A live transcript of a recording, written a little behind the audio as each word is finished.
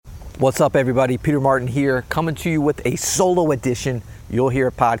What's up, everybody? Peter Martin here, coming to you with a solo edition You'll Hear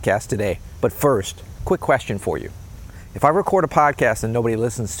It podcast today. But first, quick question for you. If I record a podcast and nobody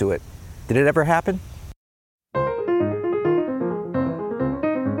listens to it, did it ever happen?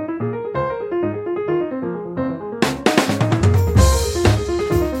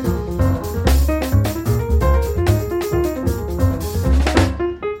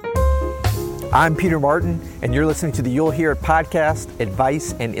 I'm Peter Martin, and you're listening to the You'll Hear It podcast,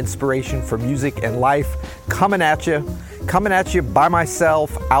 advice and inspiration for music and life, coming at you by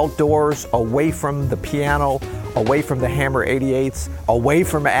myself, outdoors, away from the piano, away from the Hammer 88s, away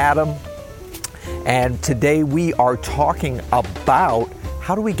from Adam. And today we are talking about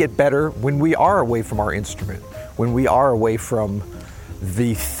how do we get better when we are away from our instrument, when we are away from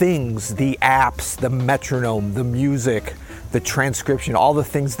the things, the apps, the metronome, the music, the transcription, all the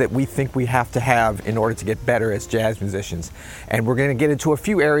things that we think we have to have in order to get better as jazz musicians. And we're going to get into a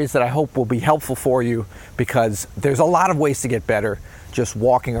few areas that I hope will be helpful for you, because there's a lot of ways to get better just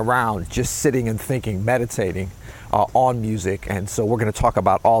walking around, just sitting and thinking, meditating on music. And so we're going to talk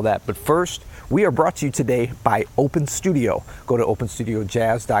about all that. But first, we are brought to you today by Open Studio. Go to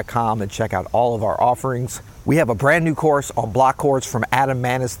openstudiojazz.com and check out all of our offerings. We have a brand new course on block chords from Adam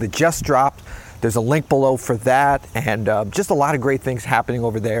Manis that just dropped. There's a link below for that, and just a lot of great things happening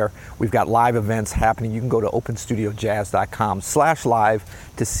over there. We've got live events happening. You can go to openstudiojazz.com/live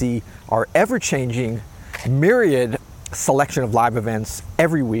to see our ever-changing myriad selection of live events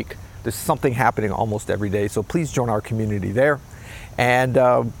every week. There's something happening almost every day, so please join our community there. And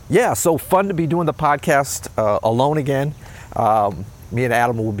so fun to be doing the podcast alone again. Me and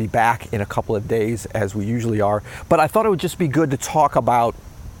Adam will be back in a couple of days, as we usually are. But I thought it would just be good to talk about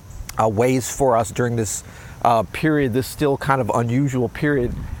ways for us during this period, this still kind of unusual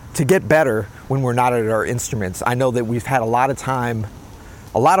period, to get better when we're not at our instruments. I know that we've had a lot of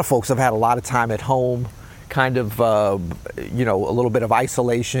folks have had a lot of time at home, kind of, a little bit of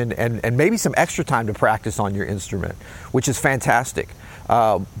isolation and maybe some extra time to practice on your instrument, which is fantastic.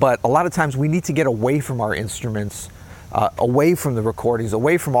 But a lot of times we need to get away from our instruments, away from the recordings,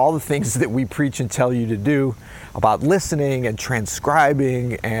 away from all the things that we preach and tell you to do about listening and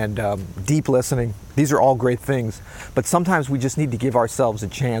transcribing and deep listening. These are all great things, but sometimes we just need to give ourselves a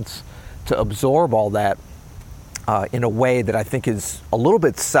chance to absorb all that in a way that I think is a little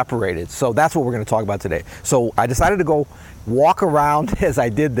bit separated. So that's what we're going to talk about today. So I decided to go walk around as I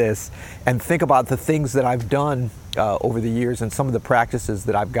did this and think about the things that I've done over the years and some of the practices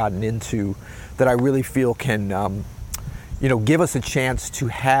that I've gotten into that I really feel can give us a chance to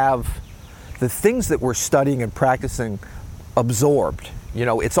have the things that we're studying and practicing absorbed.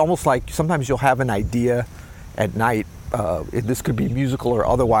 It's almost like sometimes you'll have an idea at night, this could be musical or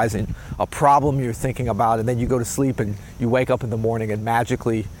otherwise, and a problem you're thinking about, and then you go to sleep and you wake up in the morning and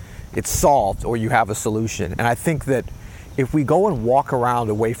magically it's solved or you have a solution. And I think that if we go and walk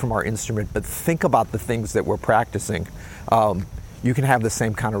around away from our instrument but think about the things that we're practicing, you can have the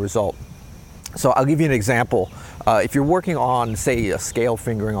same kind of result. So I'll give you an example. If you're working on, say, a scale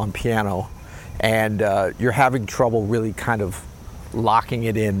fingering on piano, and you're having trouble really kind of locking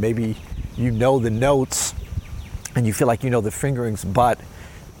it in, maybe you know the notes and you feel like you know the fingerings, but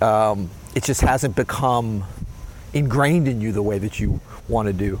it just hasn't become ingrained in you the way that you want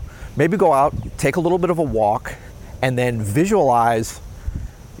to do. Maybe go out, take a little bit of a walk, and then visualize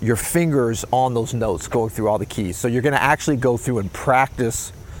your fingers on those notes going through all the keys. So you're going to actually go through and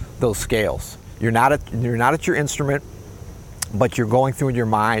practice those scales. You're not at your instrument, but you're going through in your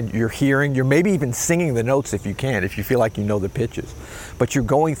mind, you're hearing, you're maybe even singing the notes if you can, if you feel like you know the pitches. But you're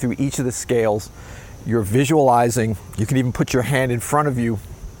going through each of the scales, you're visualizing, you can even put your hand in front of you.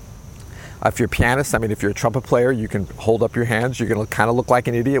 If you're a pianist, if you're a trumpet player, you can hold up your hands, you're gonna kind of look like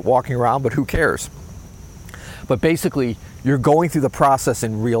an idiot walking around, but who cares? But basically, you're going through the process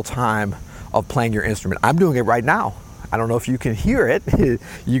in real time of playing your instrument. I'm doing it right now. I don't know if you can hear it,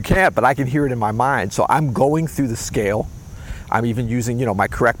 you can't, but I can hear it in my mind. So I'm going through the scale. I'm even using, my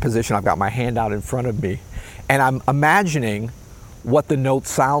correct position. I've got my hand out in front of me, and I'm imagining what the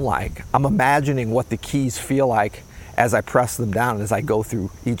notes sound like. I'm imagining what the keys feel like as I press them down, as I go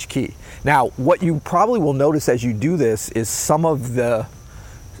through each key. Now, what you probably will notice as you do this is some of the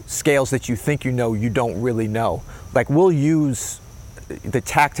scales that you think you know, you don't really know. Like, we'll use the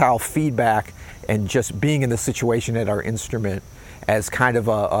tactile feedback and just being in the situation at our instrument as kind of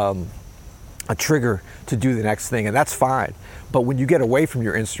a trigger to do the next thing, and that's fine. But when you get away from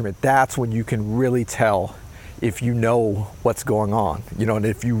your instrument, that's when you can really tell if you know what's going on, and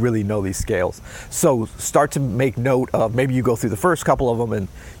if you really know these scales. So start to make note of, maybe you go through the first couple of them and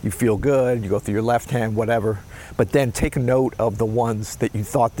you feel good, you go through your left hand, whatever, but then take a note of the ones that you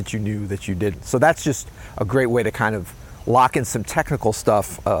thought that you knew that you didn't. So that's just a great way to kind of lock in some technical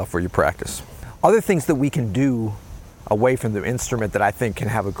stuff for your practice. Other things that we can do away from the instrument that I think can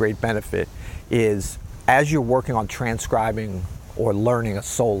have a great benefit is, as you're working on transcribing or learning a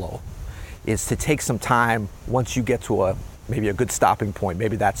solo, is to take some time once you get to maybe a good stopping point.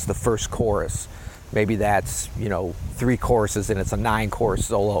 Maybe that's the first chorus. Maybe that's 3 choruses and it's a 9-chorus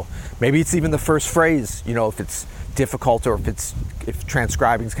solo. Maybe it's even the first phrase, if it's difficult or if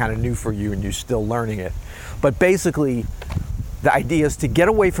transcribing is kind of new for you and you're still learning it. But basically, the idea is to get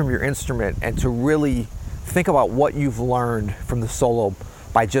away from your instrument and to really think about what you've learned from the solo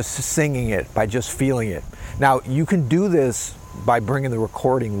by just singing it, by just feeling it. Now, you can do this by bringing the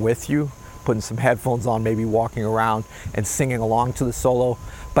recording with you, putting some headphones on, maybe walking around and singing along to the solo.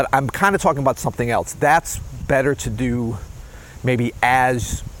 But I'm kind of talking about something else. That's better to do maybe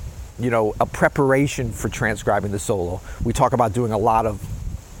as, a preparation for transcribing the solo. We talk about doing a lot of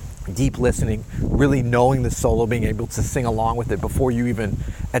deep listening, really knowing the solo, being able to sing along with it before you even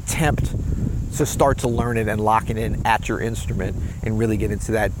attempt to start to learn it and lock it in at your instrument and really get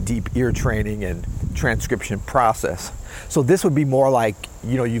into that deep ear training and transcription process. So this would be more like,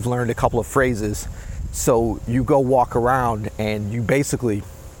 you've learned a couple of phrases, so you go walk around and you basically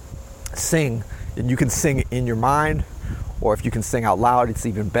sing, and you can sing in your mind, or if you can sing out loud, it's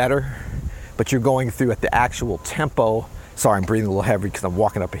even better. But you're going through at the actual tempo. Sorry, I'm breathing a little heavy because I'm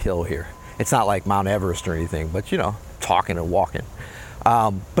walking up a hill here. It's not like Mount Everest or anything, but talking and walking.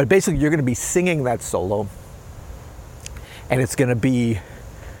 But basically, you're going to be singing that solo, and it's going to be,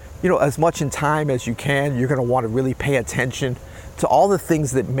 as much in time as you can. You're going to want to really pay attention to all the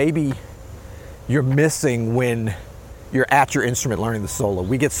things that maybe you're missing when you're at your instrument learning the solo.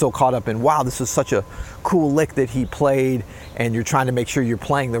 We get so caught up in, wow, this is such a cool lick that he played, and you're trying to make sure you're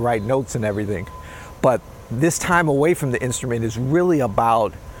playing the right notes and everything. But this time away from the instrument is really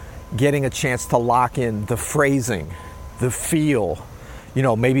about getting a chance to lock in the phrasing, the feel,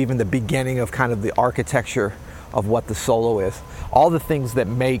 maybe even the beginning of kind of the architecture of what the solo is. All the things that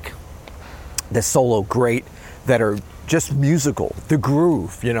make the solo great, that are just musical, the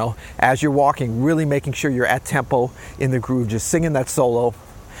groove, as you're walking, really making sure you're at tempo in the groove, just singing that solo.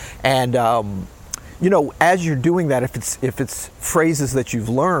 And, as you're doing that, if it's phrases that you've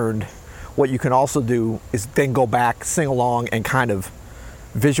learned, what you can also do is then go back, sing along, and kind of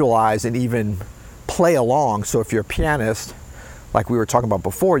visualize and even play along. So if you're a pianist, like we were talking about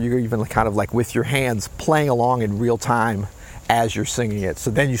before, you're even kind of like with your hands playing along in real time as you're singing it. So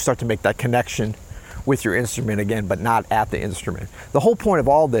then you start to make that connection with your instrument again, but not at the instrument. The whole point of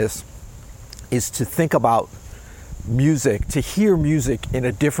all this is to think about music, to hear music in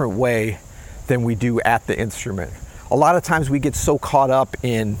a different way than we do at the instrument. A lot of times we get so caught up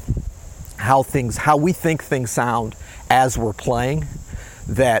in how we think things sound as we're playing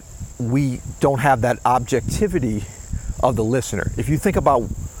that we don't have that objectivity of the listener. If you think about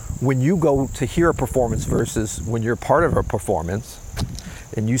when you go to hear a performance versus when you're part of a performance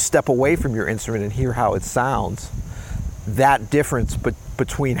and you step away from your instrument and hear how it sounds, that difference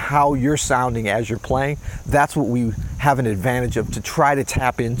between how you're sounding as you're playing, that's what we have an advantage of to try to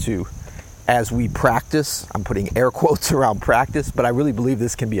tap into as we practice. I'm putting air quotes around practice, but I really believe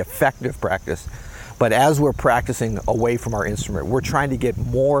this can be effective practice. But as we're practicing away from our instrument, we're trying to get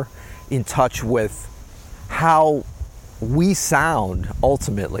more in touch with how we sound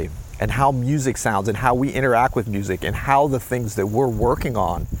ultimately, and how music sounds, and how we interact with music, and how the things that we're working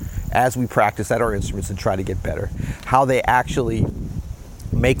on as we practice at our instruments and try to get better, how they actually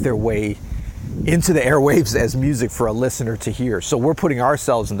make their way into the airwaves as music for a listener to hear. So we're putting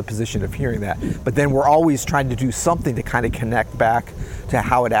ourselves in the position of hearing that, but then we're always trying to do something to kind of connect back to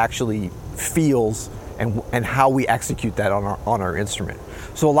how it actually feels and how we execute that on our instrument.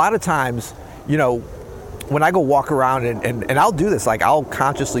 So a lot of times, when I go walk around and I'll do this, like I'll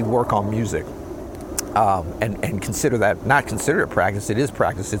consciously work on music and consider that, not consider it practice, it is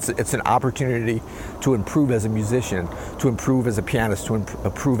practice. It's an opportunity to improve as a musician, to improve as a pianist, to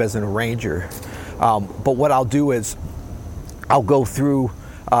improve as an arranger. But what I'll do is I'll go through,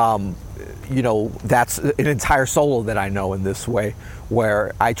 that's an entire solo that I know in this way,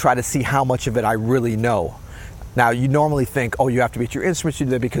 where I try to see how much of it I really know. Now, you normally think, you have to be at your instrument to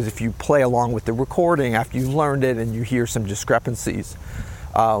do that, because if you play along with the recording after you've learned it and you hear some discrepancies,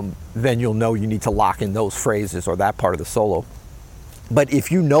 then you'll know you need to lock in those phrases or that part of the solo. But if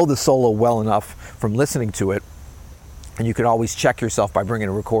you know the solo well enough from listening to it, And you can always check yourself by bringing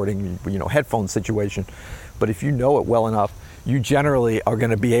a recording, headphone situation. But if you know it well enough, you generally are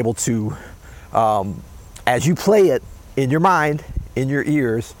going to be able to, as you play it in your mind, in your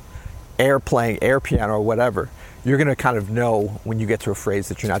ears, air piano or whatever, you're going to kind of know when you get to a phrase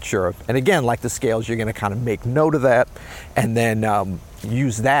that you're not sure of. And again, like the scales, you're going to kind of make note of that and then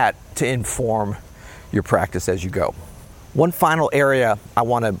use that to inform your practice as you go. One final area I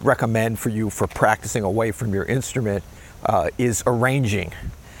want to recommend for you for practicing away from your instrument is arranging.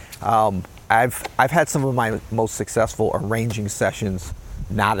 I've had some of my most successful arranging sessions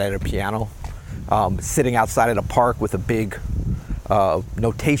not at a piano, sitting outside at a park with a big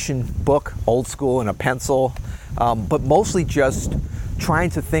notation book, old school, and a pencil, but mostly just trying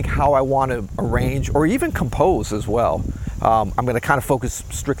to think how I want to arrange or even compose as well. I'm going to kind of focus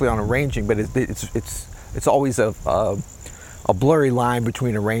strictly on arranging, but it's always a blurry line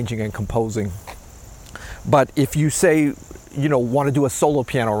between arranging and composing. But if you say, want to do a solo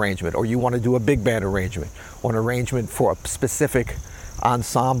piano arrangement, or you want to do a big band arrangement, or an arrangement for a specific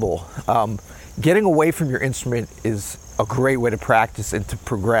ensemble, getting away from your instrument is a great way to practice and to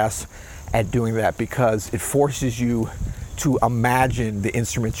progress at doing that, because it forces you to imagine the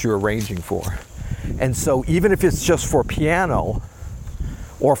instruments you're arranging for. And so even if it's just for piano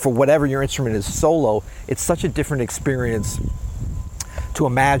or for whatever your instrument is solo, it's such a different experience to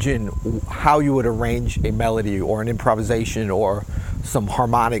imagine how you would arrange a melody or an improvisation or some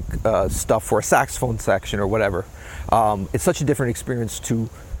harmonic stuff for a saxophone section or whatever. It's such a different experience to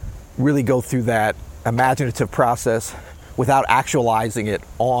really go through that imaginative process without actualizing it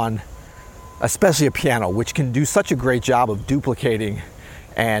on, especially a piano, which can do such a great job of duplicating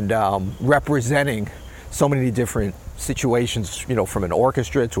and representing so many different situations, from an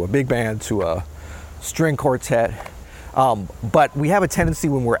orchestra to a big band to a string quartet. But we have a tendency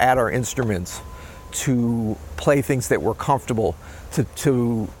when we're at our instruments to play things that we're comfortable,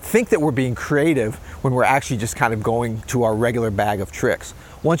 to think that we're being creative when we're actually just kind of going to our regular bag of tricks.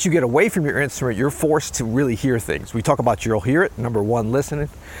 Once you get away from your instrument, you're forced to really hear things. We talk about you'll hear it. Number one, listening.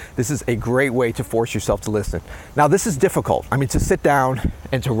 This is a great way to force yourself to listen. Now, this is difficult. To sit down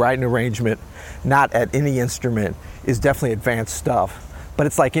and to write an arrangement, not at any instrument, is definitely advanced stuff. But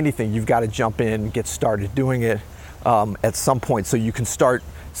it's like anything. You've got to jump in, get started doing it at some point. So you can start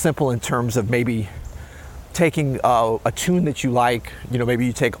simple in terms of maybe taking a tune that you like. Maybe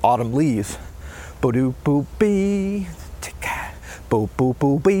you take Autumn Leaves. Bo-doo-boo-bee,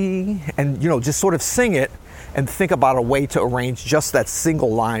 boo-boo-boo-bee, and just sort of sing it and think about a way to arrange just that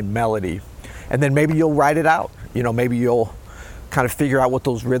single line melody. And then maybe you'll write it out. Maybe you'll kind of figure out what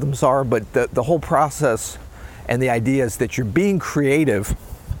those rhythms are. But the whole process and the idea is that you're being creative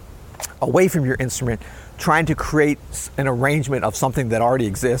away from your instrument, trying to create an arrangement of something that already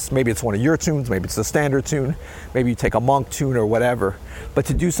exists. Maybe it's one of your tunes, maybe it's a standard tune, maybe you take a monk tune or whatever, but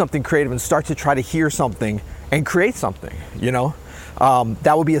to do something creative and start to try to hear something and create something,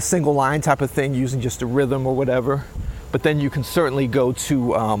 that would be a single line type of thing using just a rhythm or whatever. But then you can certainly go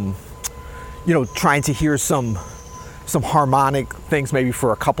to, trying to hear some harmonic things, maybe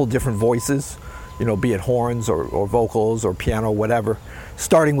for a couple different voices, be it horns or vocals or piano, whatever,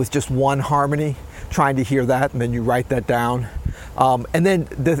 starting with just one harmony, trying to hear that, and then you write that down. And then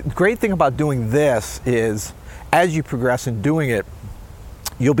the great thing about doing this is, as you progress in doing it,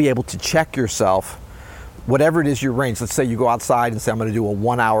 you'll be able to check yourself, whatever it is you arrange. Let's say you go outside and say, I'm going to do a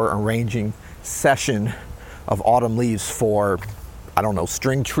 1-hour arranging session of Autumn Leaves for,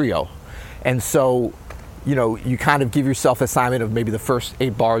 string trio. And so, you kind of give yourself assignment of maybe the first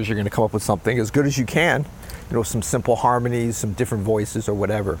 8 bars, you're going to come up with something as good as you can, some simple harmonies, some different voices or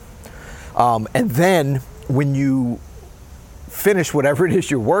whatever. And then when you finish whatever it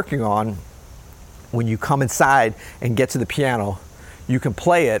is you're working on, when you come inside and get to the piano, you can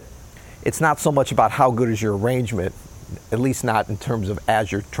play it. It's not so much about how good is your arrangement, at least not in terms of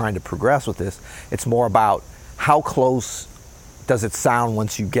as you're trying to progress with this. It's more about how close does it sound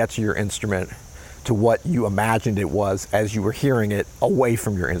once you get to your instrument to what you imagined it was as you were hearing it away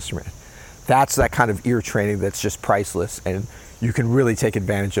from your instrument. That's that kind of ear training that's just priceless, and you can really take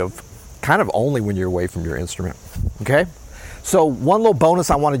advantage of kind of only when you're away from your instrument. Okay? So one little bonus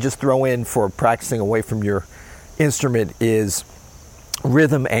I want to just throw in for practicing away from your instrument is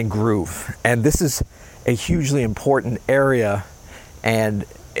rhythm and groove. And this is a hugely important area and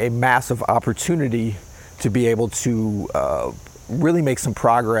a massive opportunity to be able to really make some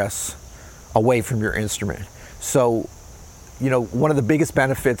progress away from your instrument. So, one of the biggest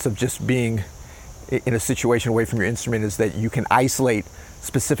benefits of just being in a situation away from your instrument is that you can isolate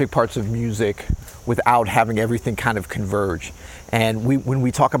specific parts of music without having everything kind of converge. And when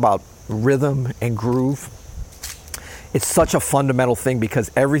we talk about rhythm and groove, it's such a fundamental thing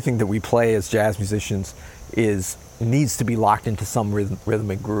because everything that we play as jazz musicians needs to be locked into some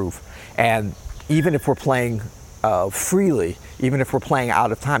rhythmic groove. And even if we're playing freely, even if we're playing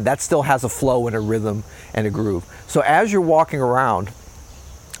out of time, that still has a flow and a rhythm and a groove. So as you're walking around,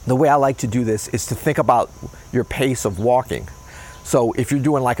 the way I like to do this is to think about your pace of walking. So if you're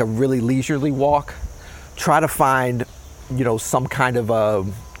doing like a really leisurely walk, try to find, some kind of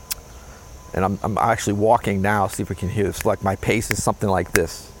and I'm actually walking now, see if we can hear this, like my pace is something like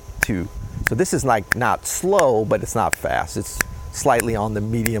this too. So this is like not slow, but it's not fast. It's slightly on the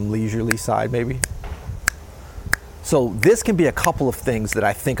medium leisurely side maybe. So this can be a couple of things that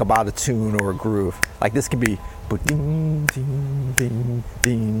I think about a tune or a groove. Like this can be ding, ding, ding,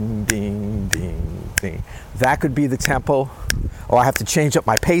 ding, ding, ding, ding. That could be the tempo. Oh, I have to change up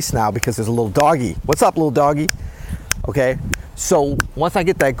my pace now because there's a little doggy. What's up, little doggy? Okay, so once I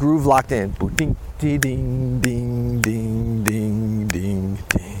get that groove locked in, ding, ding, ding, ding, ding, ding, ding,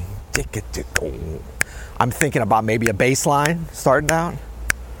 ding. I'm thinking about maybe a bass line starting out.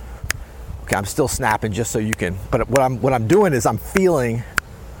 Okay, I'm still snapping just so you can, but what I'm doing is I'm feeling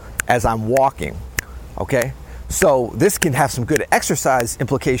as I'm walking, okay? So this can have some good exercise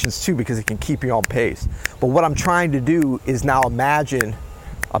implications too because it can keep you on pace. But what I'm trying to do is now imagine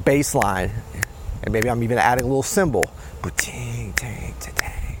a bass line, and maybe I'm even adding a little cymbal,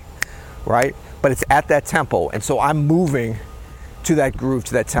 right? But it's at that tempo, and so I'm moving to that groove,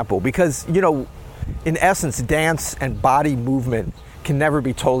 to that tempo, because, in essence, dance and body movement can never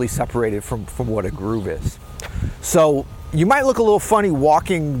be totally separated from what a groove is. So you might look a little funny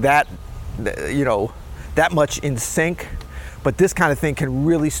walking that much in sync, but this kind of thing can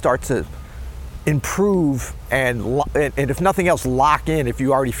really start to improve and if nothing else, lock in if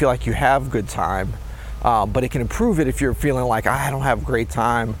you already feel like you have good time. But it can improve it if you're feeling like I don't have great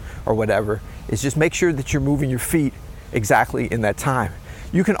time or whatever. It's just make sure that you're moving your feet exactly in that time.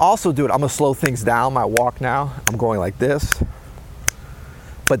 You can also do it. I'm gonna slow things down, my walk now. I'm going like this.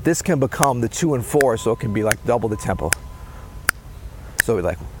 But this can become the 2 and 4, so it can be like double the tempo. So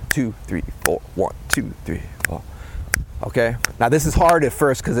like 2, 3, 4, 1, 2, 3, 4. Okay. Now this is hard at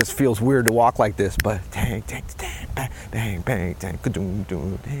first because it feels weird to walk like this, but dang, dang, dang, bang, bang, bang, dang, dang,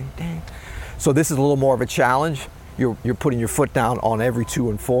 dang, dang. So this is a little more of a challenge. You're putting your foot down on every 2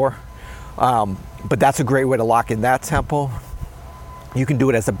 and 4. But that's a great way to lock in that tempo. You can do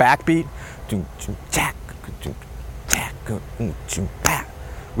it as a backbeat.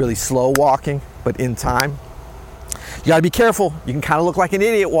 Really slow walking, but in time. You gotta be careful. You can kind of look like an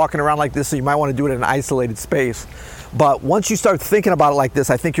idiot walking around like this, so you might want to do it in an isolated space. But once you start thinking about it like this,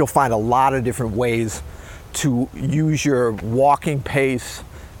 I think you'll find a lot of different ways to use your walking pace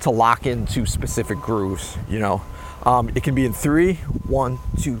to lock into specific grooves, It can be in 3, 1,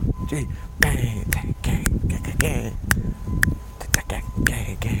 2, 3, bang, bang, bang, bang.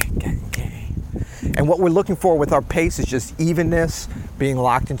 And what we're looking for with our pace is just evenness, being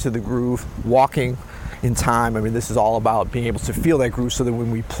locked into the groove, walking in time. I mean, this is all about being able to feel that groove so that when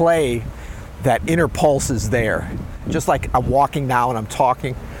we play, that inner pulse is there. Just like I'm walking now and I'm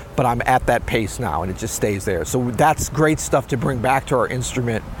talking, but I'm at that pace now and it just stays there. So that's great stuff to bring back to our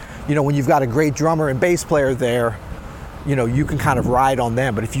instrument. When you've got a great drummer and bass player there, you can kind of ride on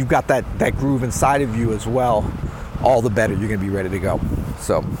them. But if you've got that groove inside of you as well, all the better. You're gonna be ready to go.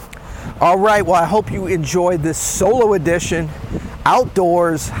 So, all right, well, I hope you enjoyed this solo edition,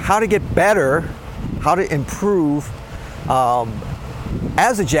 outdoors, how to get better, how to improve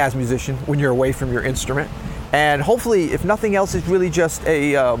as a jazz musician when you're away from your instrument. And hopefully, if nothing else, it's really just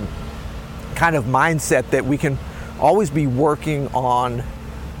a kind of mindset that we can always be working on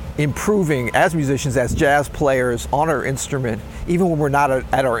improving as musicians, as jazz players on our instrument, even when we're not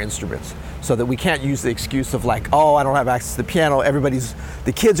at our instruments. So that we can't use the excuse of like, oh, I don't have access to the piano.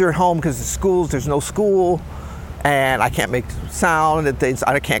 The kids are at home because the schools, there's no school, and I can't make sound,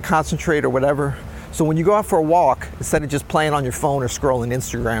 I can't concentrate or whatever. So when you go out for a walk, instead of just playing on your phone or scrolling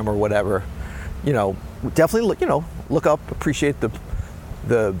Instagram or whatever, definitely look up, appreciate the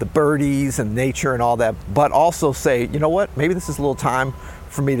birdies and nature and all that, but also say, you know what, maybe this is a little time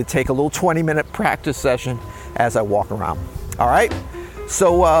for me to take a little 20-minute practice session as I walk around. All right.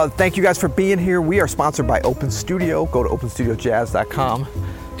 So thank you guys for being here. We are sponsored by Open Studio. Go to openstudiojazz.com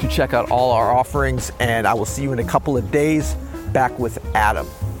to check out all our offerings, and I will see you in a couple of days back with Adam.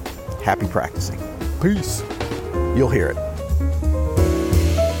 Happy practicing. Peace. You'll hear it.